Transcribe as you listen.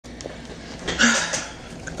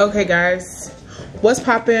Okay guys, what's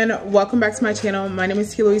poppin'? Welcome back to my channel. My name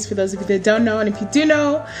is Louise for those of you that don't know, and if you do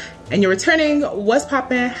know and you're returning, what's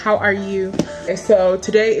poppin'? How are you? So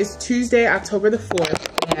today is Tuesday, October the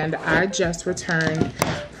 4th, and I just returned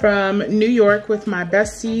from New York with my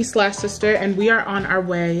bestie slash sister, and we are on our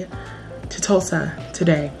way to Tulsa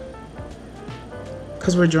today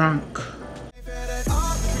because we're drunk.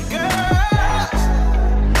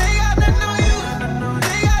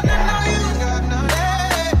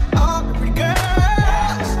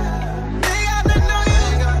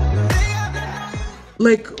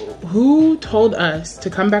 Like, who told us to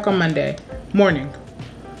come back on Monday morning,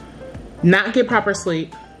 not get proper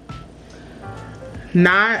sleep,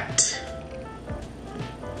 not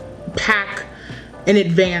pack in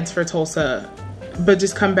advance for Tulsa, but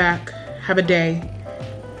just come back, have a day,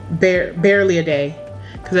 barely a day,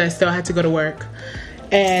 because I still had to go to work,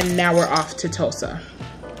 and now we're off to Tulsa.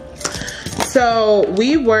 So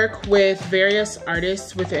we work with various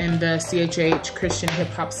artists within the CHH Christian hip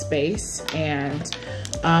hop space, and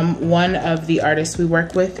one of the artists we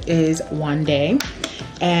work with is One Day,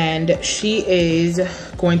 and she is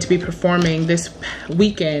going to be performing this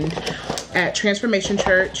weekend at Transformation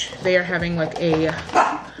Church. They are having like they're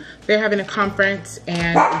having a conference,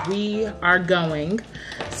 and we are going.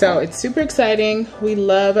 So it's super exciting. We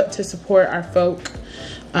love to support our folk.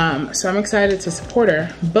 So I'm excited to support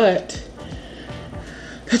her, but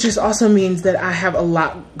that just also means that I have a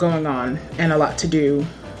lot going on and a lot to do.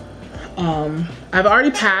 I've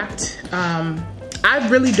already packed. I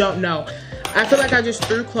really don't know. I feel like I just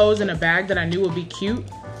threw clothes in a bag that I knew would be cute,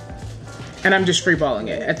 and I'm just freeballing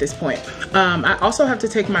it at this point. I also have to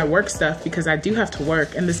take my work stuff because I do have to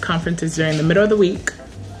work, and this conference is during the middle of the week.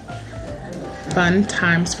 Fun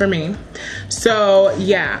times for me. So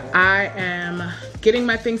yeah, I am getting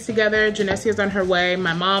my things together. Janessia is on her way.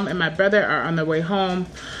 My mom and my brother are on their way home.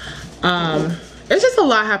 It's just a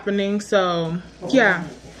lot happening. So yeah,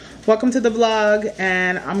 welcome to the vlog,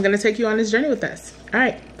 and I'm gonna take you on this journey with us. All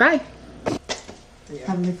right, bye.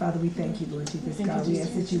 Heavenly Father, we thank you, Lord Jesus God. We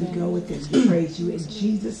ask that you would go with us. We praise you in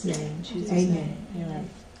Jesus' name. Amen. Amen.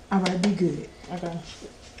 All right, be good. Okay.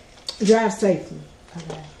 Drive safely.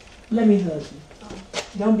 Okay. Let me hug you.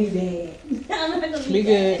 Don't be bad. I'm not gonna Be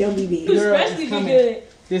good. Don't be bad. Girl, especially it's be coming good.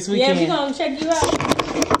 this Yeah, weekend. we gonna check you out.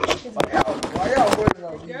 Why y'all working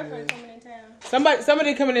on me? Girlfriend coming in town.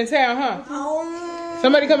 Somebody coming in town, huh?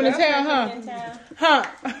 Somebody coming in town, huh? In town. Huh?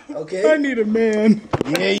 Okay. I need a man.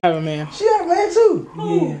 Yeah, I have a man. she got a man too.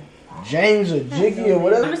 Yeah. James or Jiggy or I'm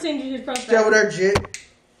whatever. gonna send you his Stay over profile. there, Jig.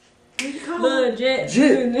 Legit.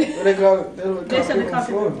 Jig. What they call it? They said the They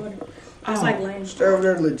coffee call it. reporter. It's like lame. Stay over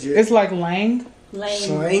there, legit. It's like Lang. Lame.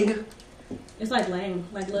 Slang. It's like lame.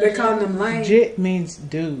 Like They legit. call them lame. Jit means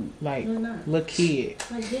dude, like No, not. little kid.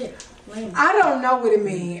 Like it. Lame. I don't know what it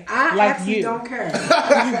means. I Like actually you. don't care.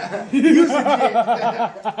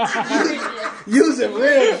 Use it,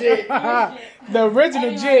 real shit. The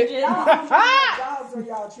original Jit. Y'all so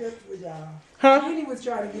y'all tripped with y'all. Huh? Henny was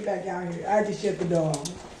trying to get back out here. I just shut the door.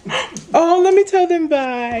 Oh, let me tell them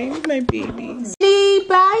bye, my babies.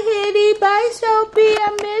 Bye, Henny. Bye, Soapy.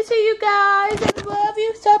 I'm missing you guys. I love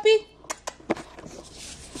you, Soapy.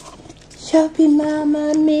 Soapy, Mama,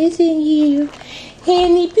 I'm missing you.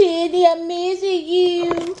 Henny Penny, I'm missing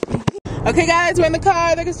you. Okay, guys, we're in the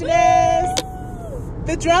car. There goes Janess.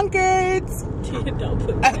 The drunkards. Don't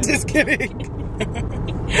put I'm just kidding.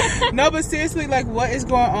 No, but seriously, like, what is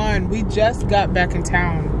going on? We just got back in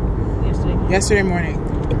town yesterday morning.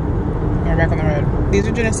 We're back on the road. These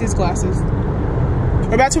are Janessia's glasses.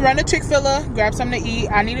 We're about to run to Chick-fil-A, grab something to eat.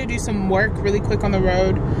 I need to do some work really quick on the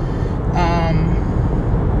road.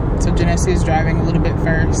 So Janessia is driving a little bit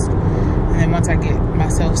first. And then once I get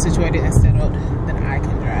myself situated and settled, then I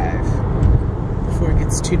can drive before it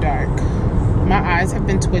gets too dark. My eyes have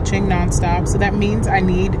been twitching nonstop, so that means I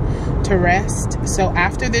need to rest. So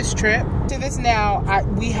after this trip, to this now,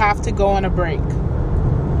 we have to go on a break.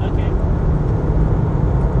 Okay.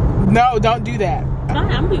 No, don't do that.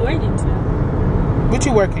 Fine, I'm gonna be working, so. What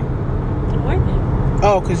you working? I'm working.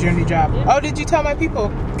 Oh, because you're a new job. Yep. Oh, did you tell my people?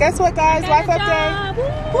 Guess what, guys? Life update.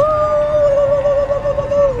 Woo!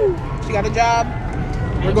 She got a job.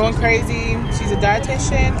 We're going crazy. She's a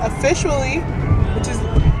dietitian officially, which is,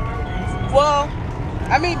 well,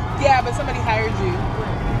 I mean, yeah, but somebody hired you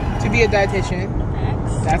to be a dietitian.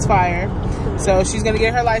 That's fire. So she's gonna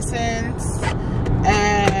get her license,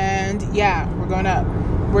 and yeah, we're going up.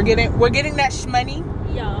 We're getting that shmoney.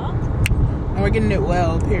 Yeah. And we're getting it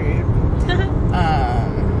well, period.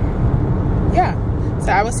 Yeah.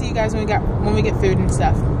 So I will see you guys when we get food and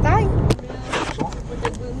stuff. Bye.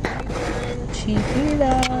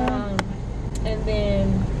 And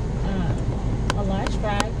then large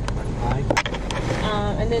fry. Aye.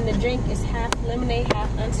 And then the drink is half lemonade, half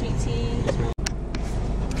unsweet tea.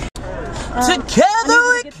 Together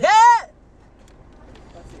we can.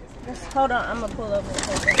 Hold on, I'm gonna pull over.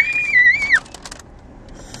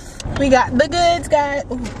 We got the goods, guys.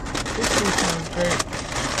 Ooh, this food smells great.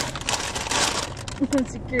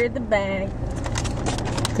 Secured the bag.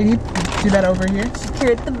 Can you do that over here?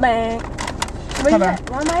 Secured the bag. Where Hold you on. at?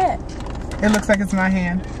 Where am I at? It looks like it's my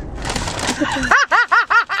hand.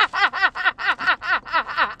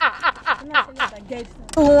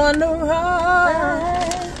 On the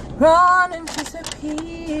run and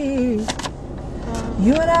disappear.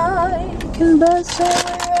 You and I can bust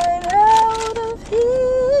right out of here.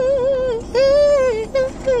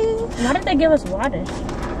 Why did they give us water?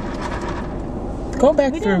 Go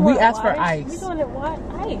back We through. didn't We want asked for water. We ice. doing it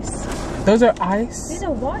ice. Those are ice? These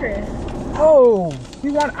are water. Oh,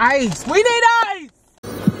 we want ice. We need ice.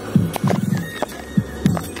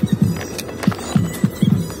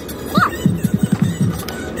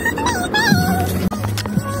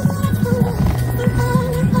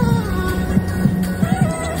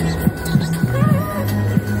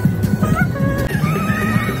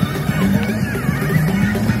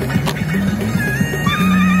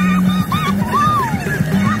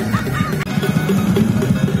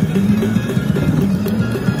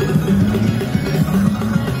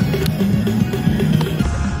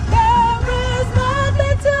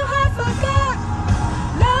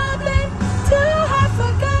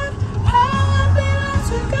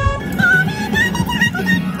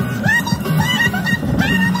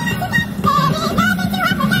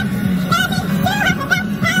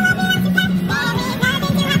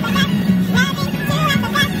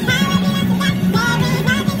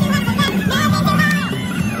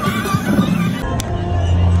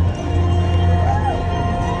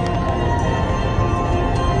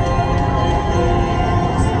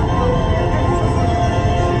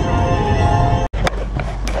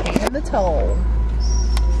 Toll.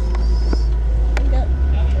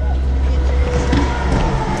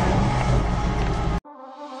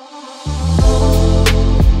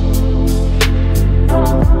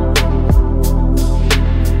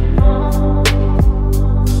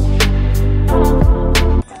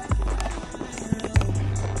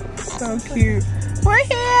 So cute. We're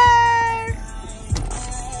here.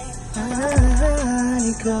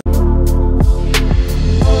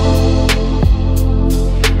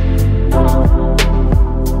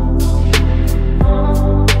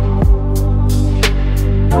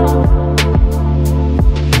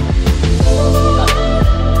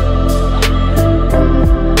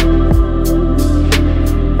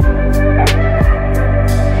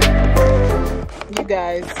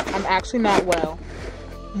 Guys, I'm actually not well.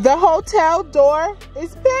 The hotel door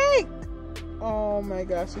is pink. Oh my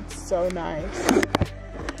gosh, it's so nice.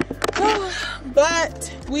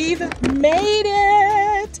 But we've made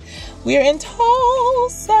it. We're in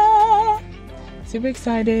Tulsa. Super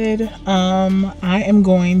excited. I am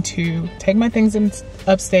going to take my things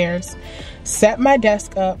upstairs, set my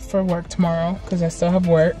desk up for work tomorrow because I still have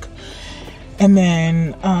work, and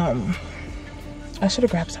then I should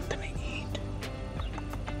have grabbed something.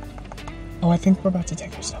 Oh, I think we're about to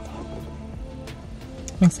take our stuff off.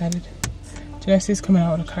 I'm excited. Jesse's coming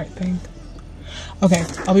out with a cart thing. Okay,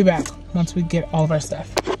 I'll be back once we get all of our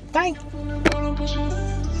stuff. Bye.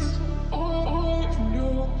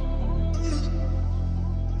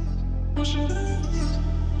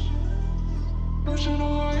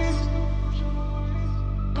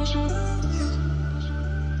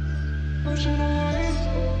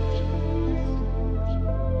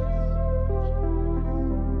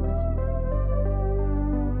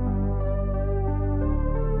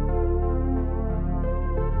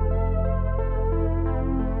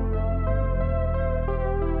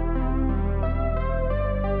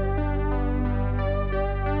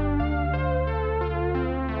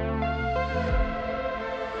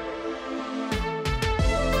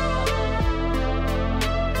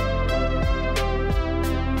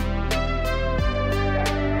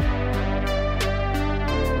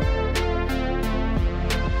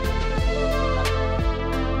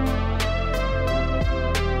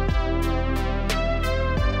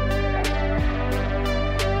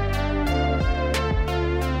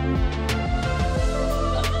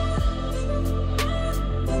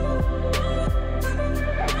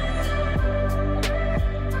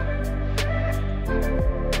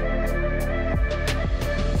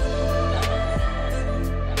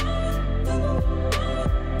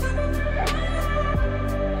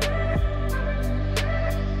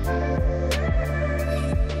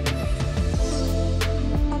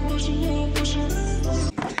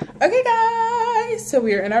 Okay guys, So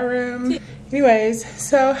we are in our room. Anyways,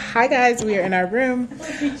 so hi guys, we are in our room.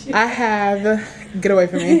 I have, get away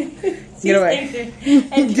from me. Get away.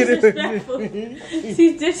 And disrespectful.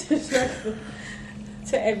 She's disrespectful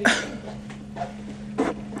to everything.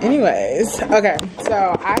 Anyways, okay,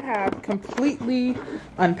 so I have completely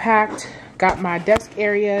unpacked, got my desk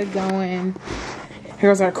area going.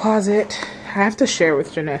 Here's our closet. I have to share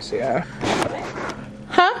with Janessia.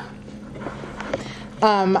 Huh?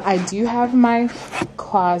 I do have my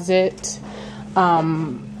closet. I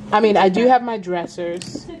mean, I do have my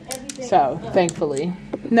dressers. So, thankfully.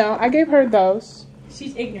 No, I gave her those.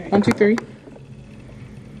 She's ignorant. 1, 2, 3.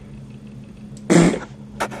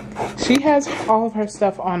 She has all of her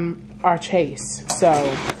stuff on our chase, so.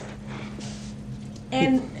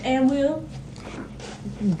 And Will?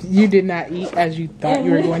 You did not eat as you thought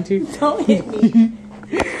you were going to. Don't hit me.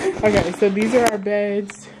 Okay, so these are our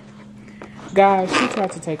beds. Guys, she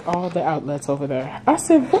tried to take all the outlets over there. I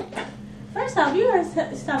said, what? First off, you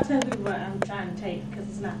gotta stop telling people what I'm trying to take because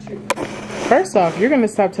it's not true. First off, you're going to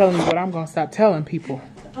stop telling me what I'm going to stop telling people.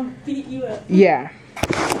 I'm beat you up. Yeah.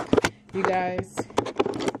 You guys,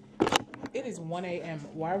 it is 1 a.m.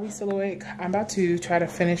 Why are we still awake? I'm about to try to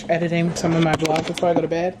finish editing some of my vlogs before I go to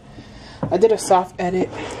bed. I did a soft edit.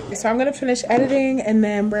 So I'm going to finish editing and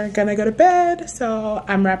then we're going to go to bed. So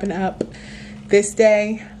I'm wrapping up this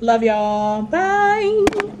day. Love y'all. Bye.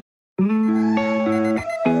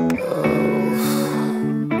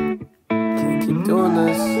 Can't keep doing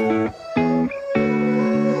this.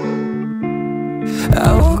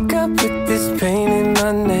 I woke up with this pain in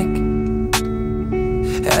my neck.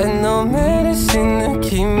 Had no medicine to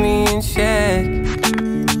keep me in check.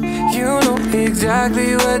 You know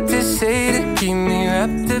exactly what to say to keep me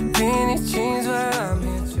wrapped up in your chains while I'm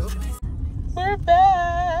here choking. We're back.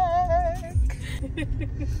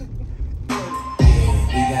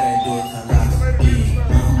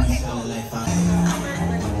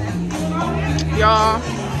 Y'all,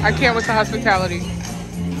 I can't with the hospitality.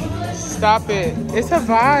 Stop it. It's a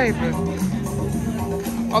vibe.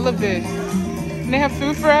 All of this. And they have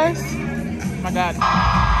food for us? Oh my God.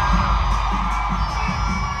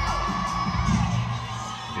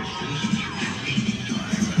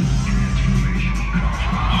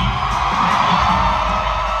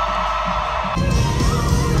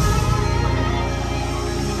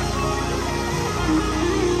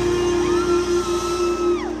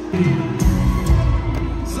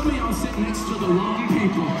 Some of y'all sit next to the wrong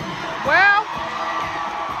people. Well,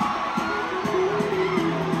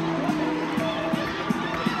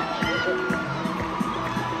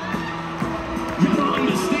 Y'all don't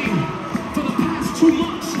understand. For the past 2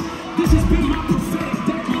 months, this has been my prophetic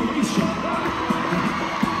declaration.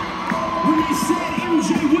 When they said MJ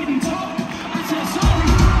wouldn't talk, I said sorry.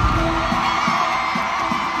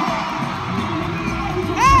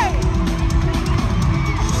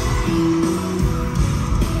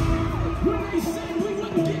 When they said we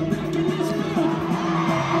wouldn't get back in this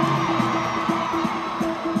building.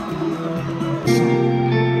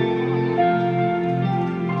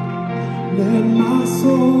 Let my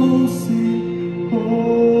soul sing,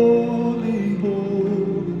 holy,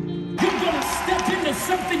 holy. You're gonna step into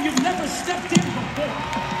something you've never stepped in before.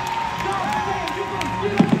 God said you're gonna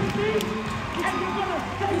get up with me, and you're gonna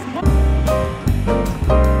face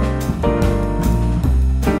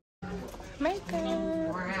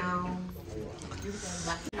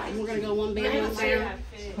We're gonna go one band, one sound.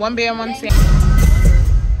 one band, one sound.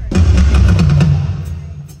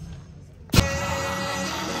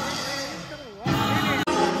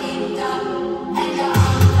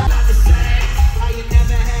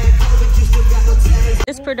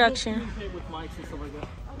 This production.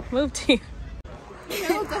 Move to you.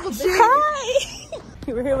 Hi.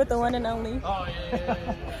 We're here with the one and only.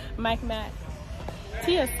 Mike Matt.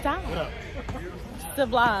 Tia, stop. It's the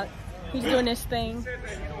vlog. He's doing this thing.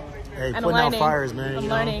 Hey, And putting I'm out learning. fires, man. I'm you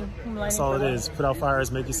know? learning. That's all it is. Put out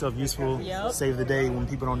fires, make yourself useful, Yep. save the day when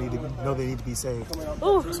people don't need to know they need to be saved.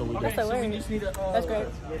 Ooh, That's what we do. that's a word. That's great.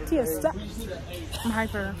 Tia, stop. I'm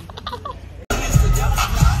hyper.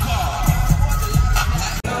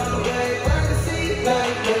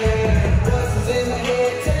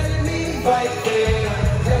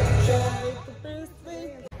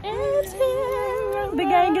 It's here. The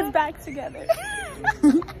gang is back together.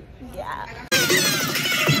 Yeah.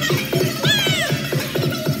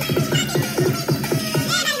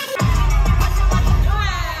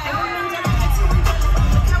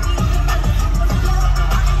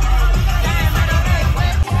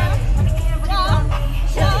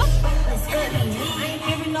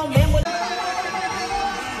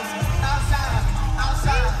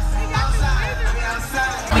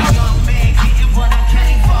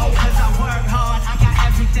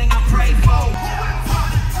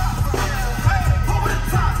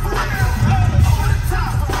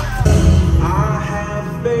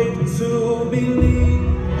 to believe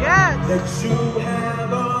Yes. that you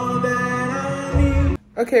have all that I need.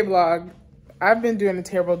 Okay, vlog. I've been doing a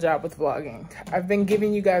terrible job with vlogging. I've been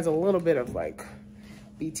giving you guys a little bit of like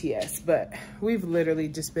BTS, but we've literally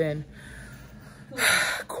just been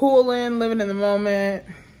cooling, living in the moment,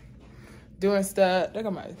 doing stuff. Look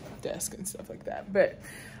at my desk and stuff like that. But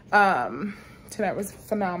tonight was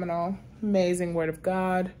phenomenal. Amazing word of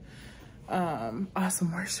God.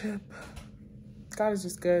 Awesome worship. God is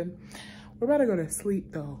just good. We're about to go to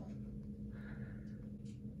sleep though.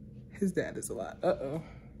 His dad is a lot. Uh-oh.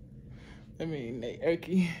 I mean, Nate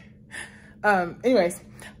Oki. Anyways,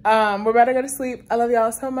 we're about to go to sleep. I love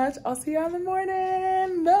y'all so much. I'll see y'all in the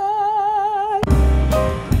morning. Bye.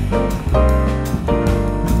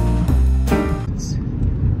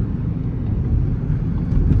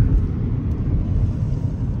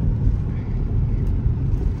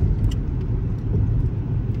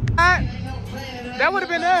 That would have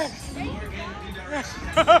been us.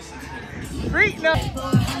 Freak no.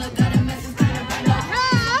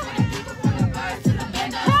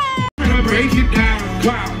 Break it down,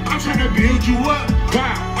 wow. I'm trying to build you up,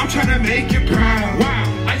 wow. I'm trying to make you proud,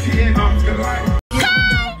 wow. I see it off the light.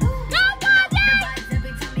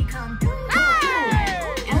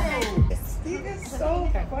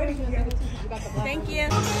 Thank you.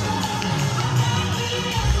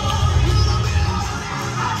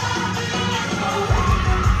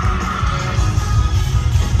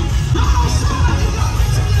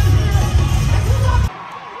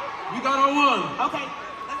 We got on one. Okay,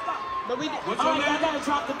 let's go. But we What's your name? I gotta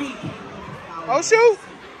drop the beat. oh shoot.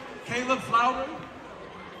 Caleb Fowler.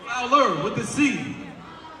 Fowler with the C.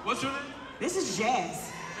 What's your name? This is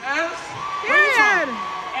Jazz. Jazz? Yeah.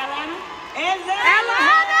 Atlanta. Hey, Atlanta.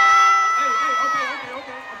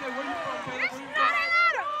 okay. Where you from, Caleb?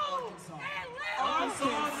 Arkansas.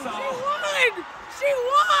 She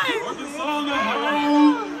won. Arkansas.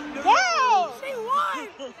 Wow. She won.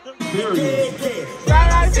 Period. Right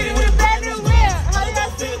out of city with a brand new whip. Honey, that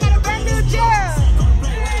city got a brand new gel.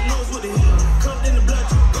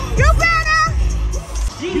 You better.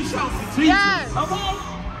 He shouts the teacher. Yes. Okay.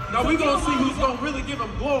 Now we gonna see who's gonna really give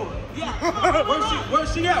him glory. Yeah. Where's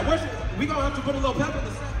she at? We gonna have to put a little pep in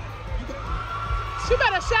the set. She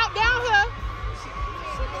better shout down her.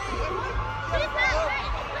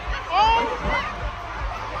 Oh.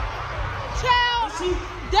 Child.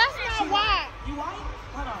 That's not why. You white?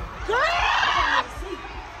 Hold on. Girl.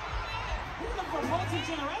 We're looking for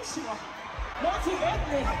multi-generational,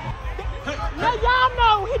 multi-ethnic. Now y'all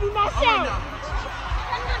know he do not shout.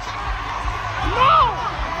 No.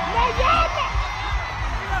 Now y'all know.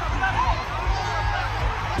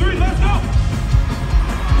 3, let's go.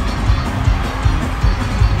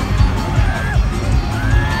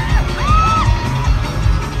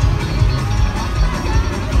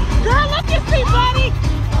 Girl, look at me, buddy.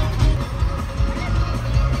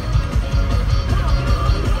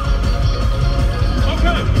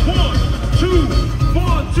 Okay, 1, 2,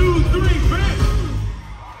 1, 2, 3, bitch.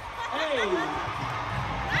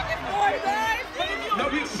 No,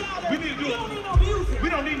 we need to do it. We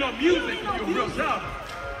don't need no music to do a real job.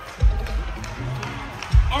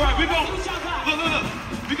 All right, look.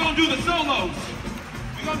 We're gonna do the solos.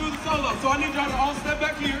 So I need y'all to all step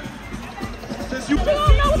back here. Since you don't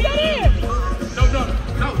know what that is.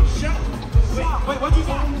 No, shout. Wait, what'd you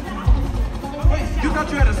say? Wait, you thought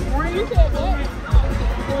you had a screen? You said what?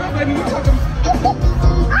 No, baby, we're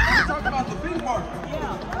talking about the big part.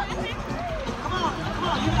 Come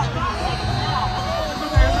on, you got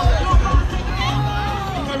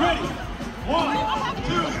Okay, ready? 1,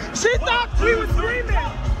 2. She thought we was screaming.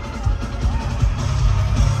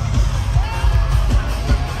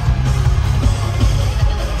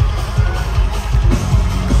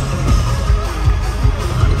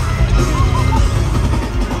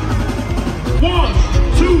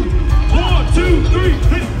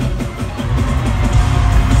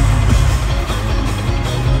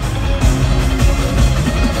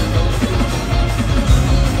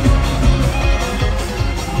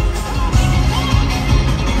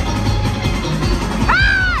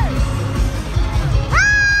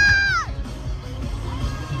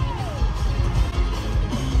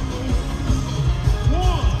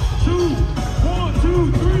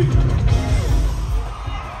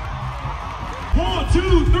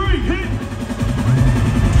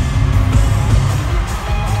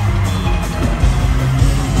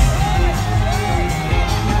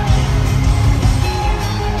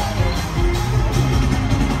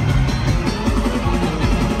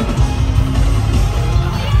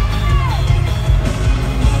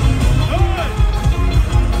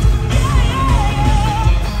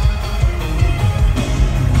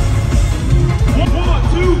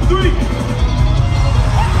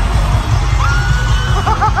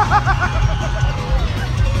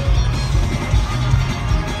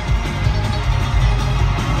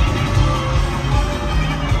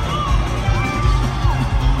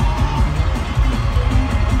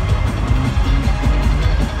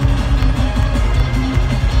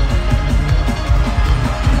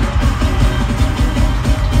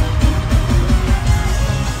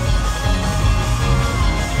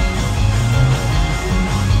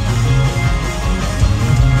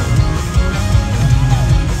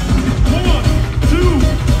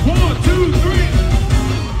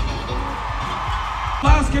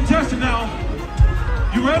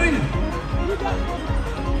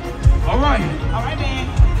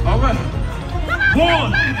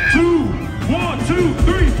 1, 2, 1, 2,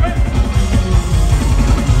 3.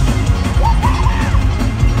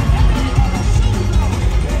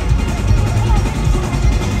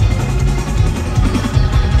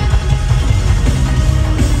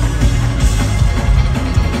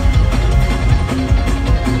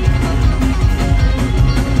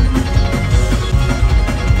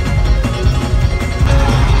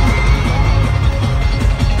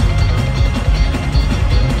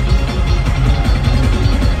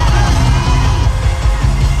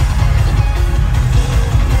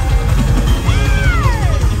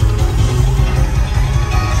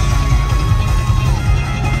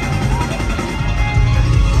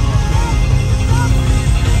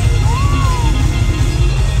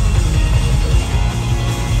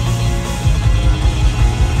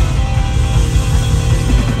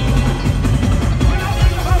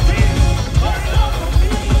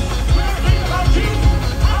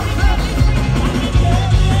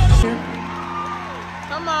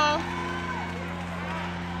 Come on.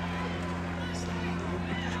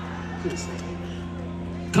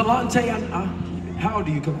 Kalante, how old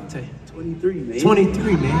are you, Kalante? 23, man.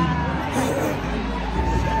 23, man.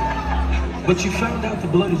 But you found out the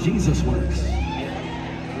blood of Jesus works.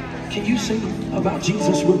 Can you sing about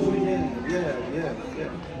Jesus real quick? Yeah.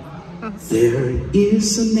 There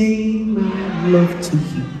is a name I love to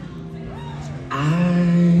hear.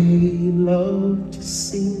 I love to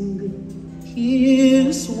sing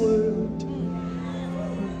His word.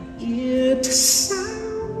 It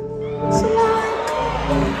sounds like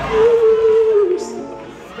music.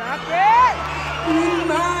 Stop it. In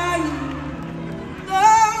my ear,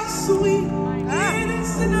 the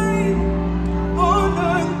sweetest name on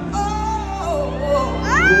earth.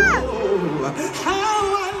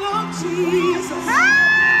 How I love Jesus.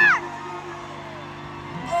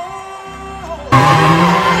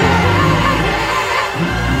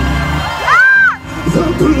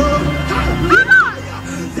 The blood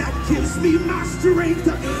that gives me my strength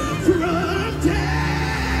from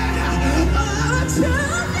death unto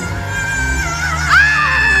death.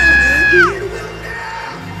 It will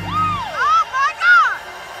never. Oh my God.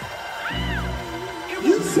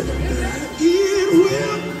 You said it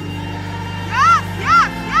will. Yes.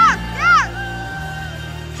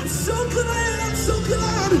 I'm so glad.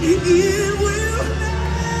 It will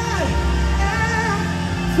never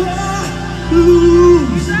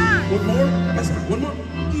lose. One more. That's it. One more.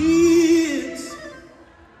 It's.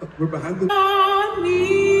 We're behind the. I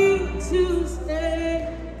need to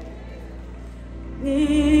stay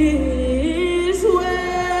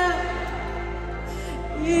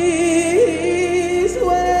is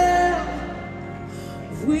well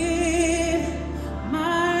with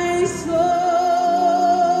my soul.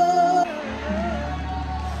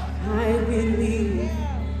 I believe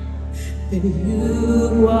that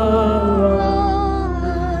you are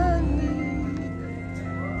on.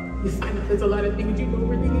 You find that there's a lot of things you don't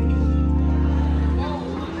really need.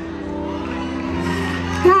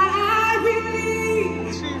 God, I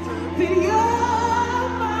believe that you're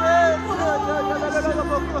my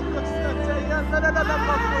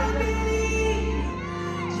I believe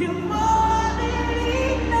you're more than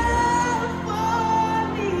enough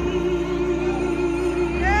for me.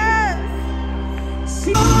 Yes.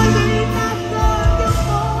 More than enough, God. You're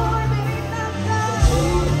more than enough, God.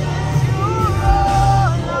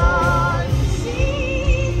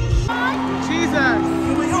 Jesus.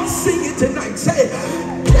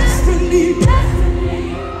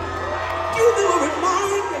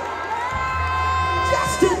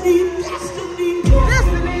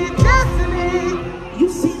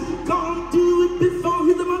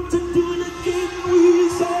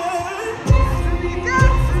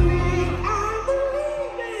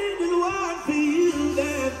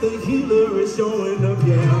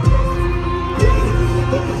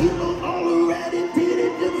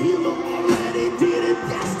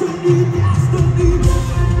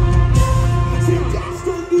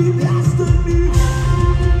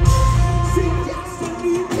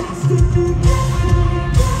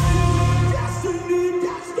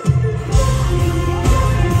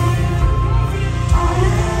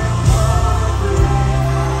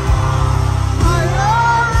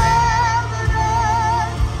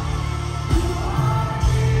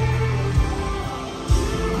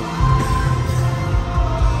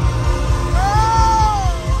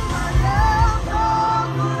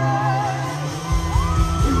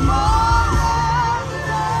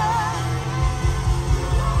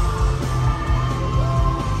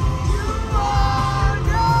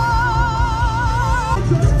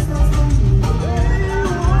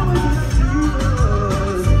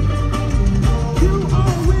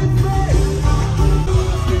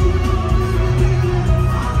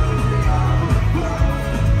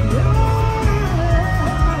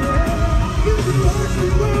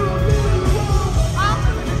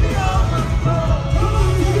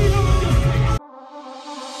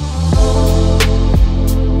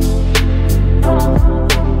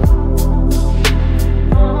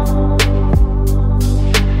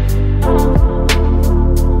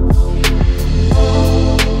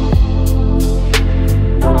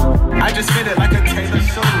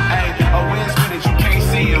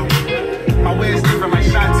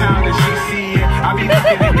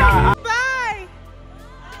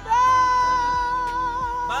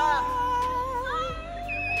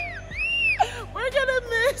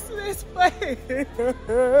 this place.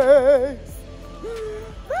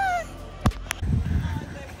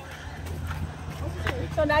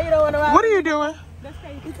 So now you don't want to ride? What are you doing?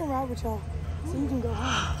 We can ride with y'all. So you can go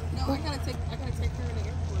home. No, I gotta take her to the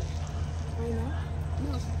airport. Right now?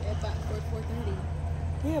 No, she's at about 4:30.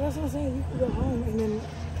 Yeah, that's what I'm saying. You can go home and then...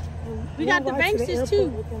 We got the Bankses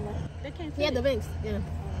too. They can't Yeah, the Banks. Yeah.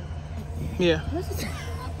 Yeah.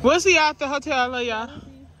 We'll see y'all at the hotel. I love y'all.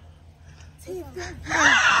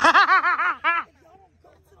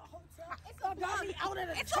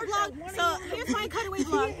 It's a vlog. So here's my cutaway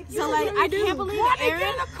vlog. So like, I can't believe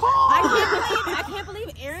Aaron. I can't believe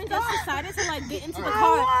Aaron just decided to like get into the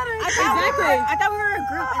car. I thought we were a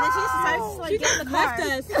group, and then she just decided to like get in the car.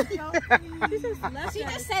 She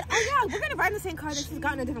just said, "Oh yeah, we're gonna ride in the same car." Then she's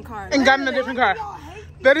gotten a different car. And got in a different car.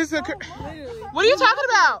 That is a. What are you talking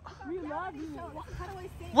about?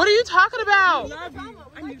 What are you talking about?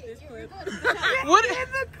 I need this clip. What in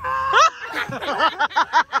the car?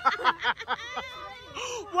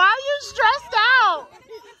 Why are you stressed out?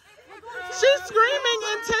 She's screaming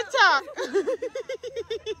in TikTok.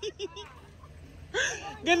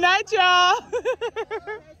 Good night, y'all.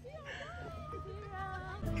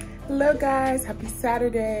 Hello, guys. Happy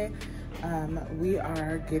Saturday. We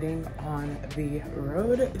are getting on the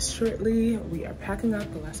road shortly. We are packing up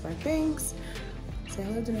the last 5 things. Say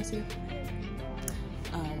hello, Janessa.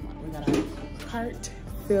 We got a cart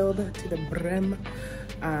filled to the brim.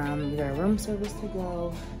 We got a room service to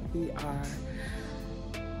go. We are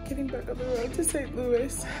getting back on the road to St.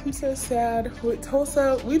 Louis. I'm so sad. With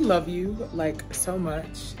Tulsa, we love you like so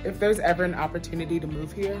much. If there's ever an opportunity to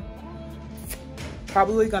move here,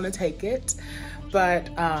 probably gonna take it. But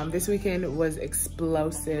this weekend was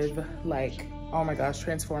explosive, like, oh my gosh,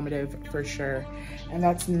 transformative for sure. And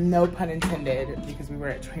that's no pun intended because we were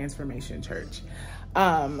at Transformation Church.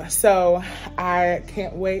 So I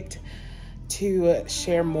can't wait to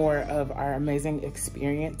share more of our amazing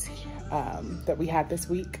experience that we had this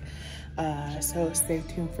week. So stay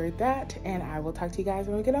tuned for that, and I will talk to you guys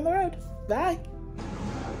when we get on the road. Bye.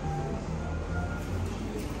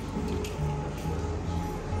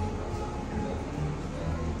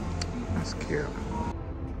 That's cute.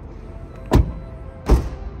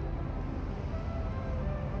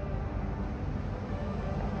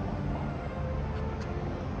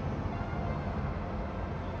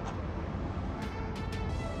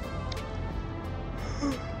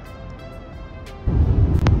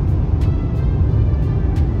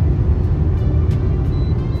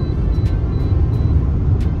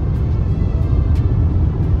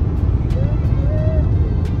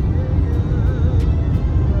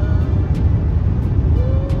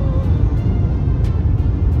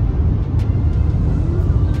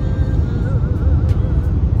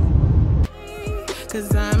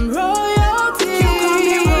 Cause I'm royalty.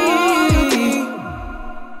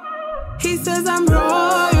 He says I'm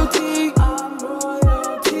royalty.